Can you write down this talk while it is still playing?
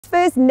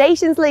first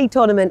Nations League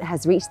tournament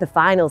has reached the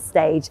final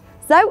stage.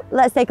 So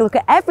let's take a look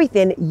at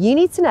everything you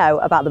need to know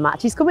about the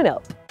matches coming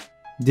up.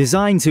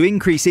 Designed to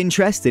increase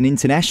interest in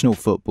international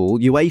football,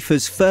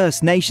 UEFA's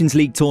first Nations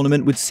League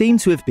tournament would seem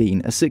to have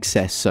been a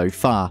success so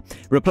far.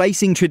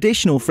 Replacing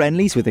traditional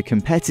friendlies with a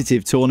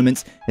competitive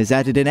tournament has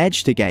added an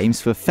edge to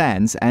games for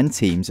fans and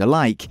teams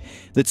alike.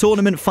 The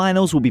tournament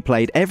finals will be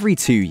played every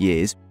 2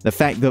 years. The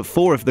fact that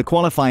 4 of the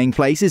qualifying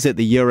places at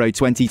the Euro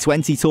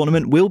 2020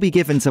 tournament will be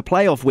given to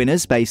playoff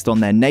winners based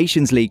on their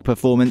Nations League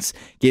performance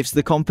gives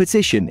the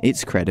competition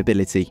its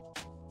credibility.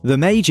 The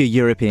major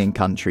European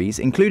countries,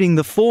 including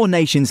the 4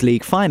 Nations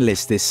League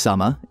finalists this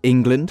summer,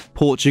 England,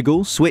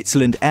 Portugal,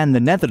 Switzerland and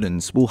the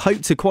Netherlands, will hope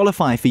to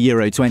qualify for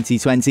Euro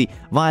 2020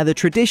 via the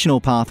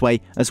traditional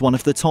pathway as one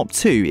of the top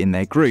 2 in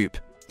their group.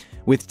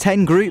 With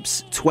 10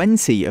 groups,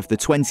 20 of the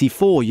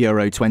 24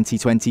 Euro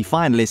 2020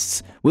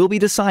 finalists will be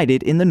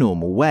decided in the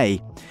normal way.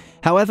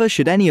 However,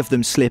 should any of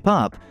them slip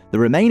up, the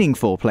remaining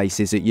 4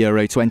 places at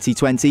Euro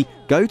 2020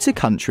 go to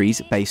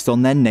countries based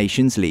on their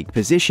Nations League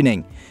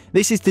positioning.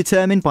 This is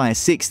determined by a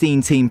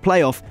 16-team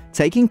playoff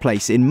taking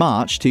place in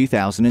March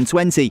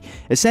 2020,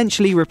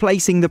 essentially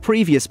replacing the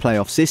previous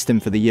playoff system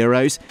for the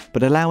Euros,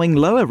 but allowing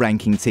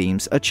lower-ranking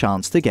teams a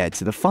chance to get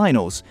to the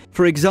finals.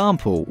 For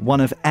example,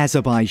 one of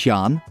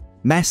Azerbaijan,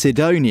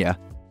 Macedonia,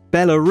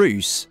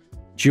 Belarus,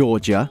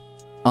 Georgia,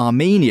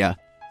 Armenia,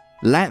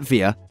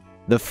 Latvia,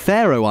 the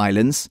Faroe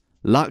Islands,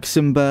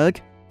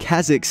 Luxembourg,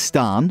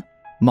 Kazakhstan,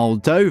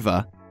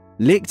 Moldova,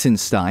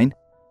 Liechtenstein,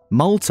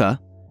 Malta,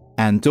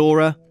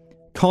 Andorra,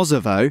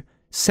 Kosovo,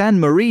 San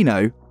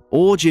Marino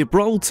or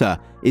Gibraltar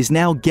is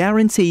now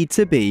guaranteed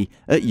to be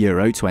at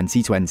Euro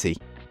 2020.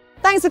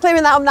 Thanks for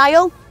clearing that up,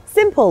 Niall.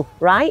 Simple,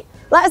 right?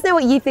 Let us know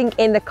what you think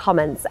in the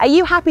comments. Are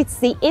you happy to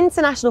see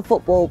international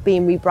football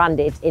being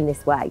rebranded in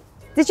this way?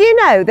 Did you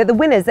know that the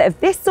winners of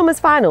this summer's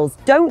finals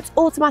don't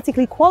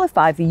automatically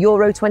qualify for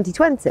Euro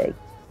 2020?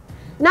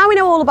 Now we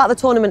know all about the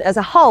tournament as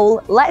a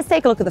whole, let's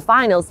take a look at the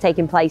finals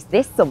taking place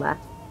this summer.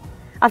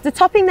 After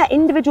topping their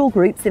individual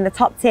groups in the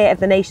top tier of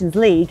the Nations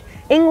League,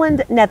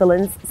 England,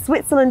 Netherlands,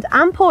 Switzerland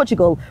and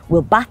Portugal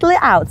will battle it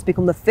out to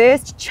become the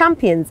first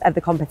champions of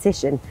the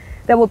competition.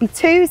 There will be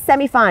 2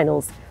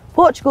 semi-finals,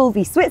 Portugal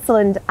v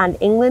Switzerland and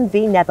England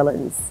v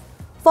Netherlands,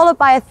 followed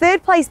by a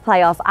 3rd place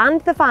playoff and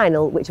the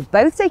final, which are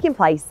both taking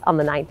place on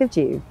the 9th of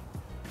June.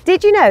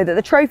 Did you know that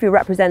the trophy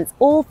represents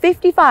all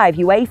 55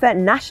 UEFA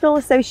national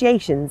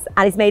associations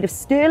and is made of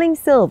sterling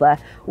silver,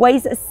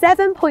 weighs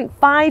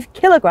 7.5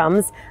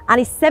 kilograms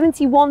and is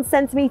 71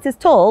 centimetres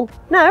tall?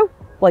 No?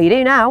 Well, you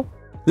do now.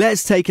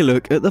 Let's take a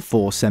look at the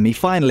 4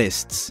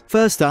 semi-finalists.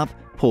 First up,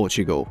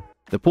 Portugal.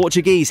 The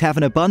Portuguese have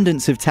an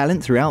abundance of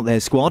talent throughout their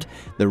squad.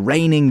 The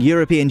reigning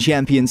European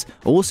champions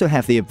also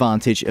have the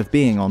advantage of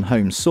being on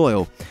home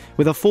soil.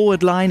 With a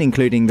forward line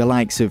including the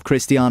likes of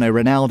Cristiano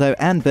Ronaldo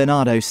and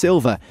Bernardo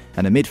Silva,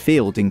 and a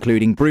midfield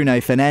including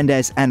Bruno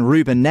Fernandes and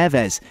Ruben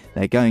Neves,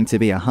 they're going to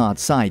be a hard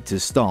side to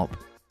stop.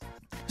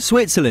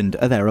 Switzerland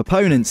are their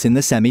opponents in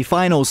the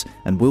semi-finals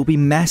and will be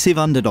massive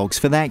underdogs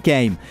for that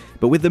game.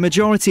 But with the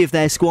majority of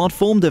their squad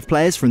formed of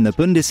players from the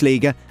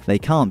Bundesliga, they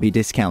can't be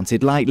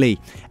discounted lightly.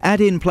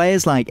 Add in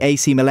players like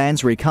AC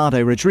Milan's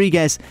Ricardo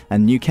Rodriguez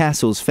and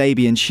Newcastle's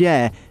Fabian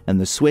Schär, and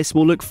the Swiss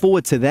will look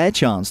forward to their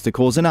chance to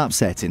cause an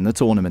upset in the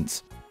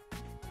tournament.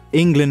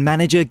 England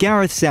manager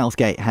Gareth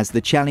Southgate has the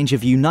challenge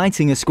of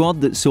uniting a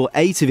squad that saw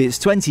 8 of its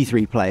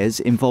 23 players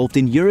involved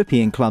in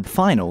European club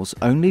finals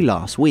only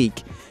last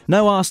week.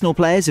 No Arsenal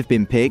players have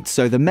been picked,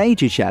 so the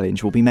major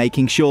challenge will be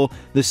making sure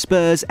the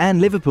Spurs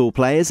and Liverpool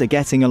players are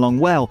getting along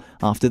well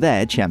after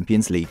their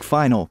Champions League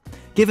final.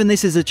 Given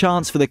this is a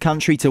chance for the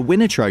country to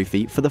win a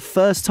trophy for the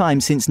first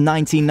time since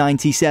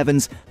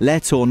 1997's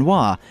Le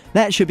Tournoi,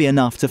 that should be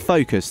enough to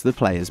focus the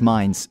players'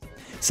 minds.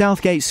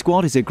 Southgate's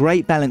squad is a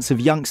great balance of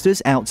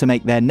youngsters out to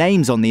make their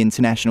names on the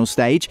international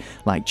stage,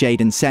 like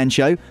Jadon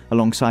Sancho,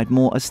 alongside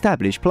more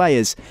established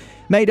players.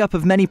 Made up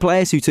of many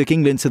players who took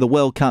England to the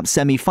World Cup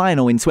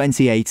semi-final in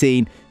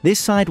 2018, this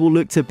side will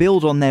look to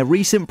build on their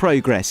recent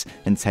progress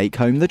and take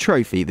home the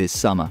trophy this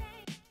summer.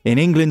 In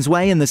England's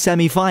way in the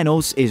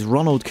semi-finals is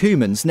Ronald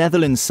Koeman's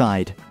Netherlands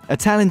side. A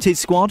talented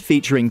squad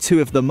featuring 2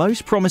 of the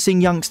most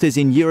promising youngsters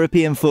in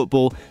European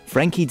football,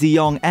 Frenkie de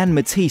Jong and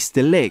Matthijs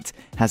de Ligt,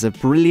 has a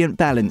brilliant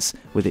balance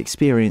with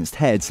experienced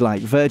heads like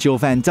Virgil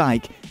van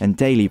Dijk and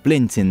Daley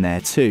Blind in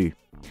there too.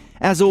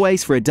 As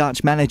always for a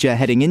Dutch manager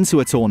heading into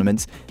a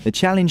tournament, the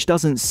challenge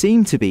doesn't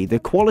seem to be the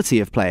quality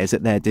of players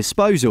at their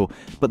disposal,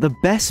 but the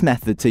best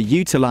method to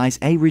utilise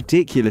a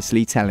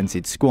ridiculously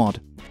talented squad.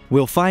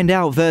 We'll find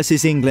out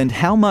versus England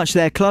how much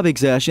their club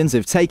exertions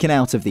have taken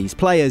out of these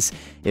players.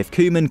 If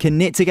Koeman can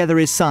knit together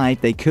his side,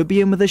 they could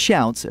be in with a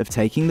shout of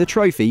taking the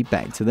trophy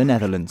back to the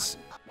Netherlands.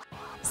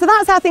 So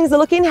that's how things are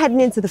looking heading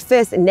into the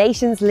first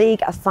Nations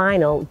League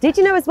final. Did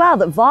you know as well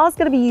that VAR's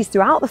going to be used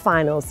throughout the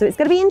finals? So it's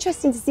going to be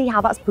interesting to see how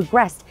that's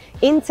progressed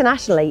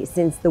internationally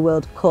since the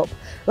World Cup.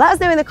 Let us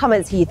know in the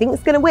comments who you think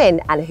is going to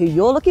win and who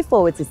you're looking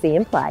forward to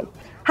seeing play.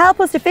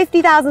 Help us to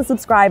 50,000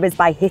 subscribers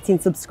by hitting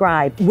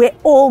subscribe. We're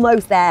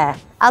almost there.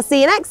 I'll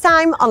see you next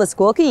time on the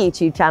Squawka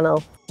YouTube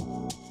channel.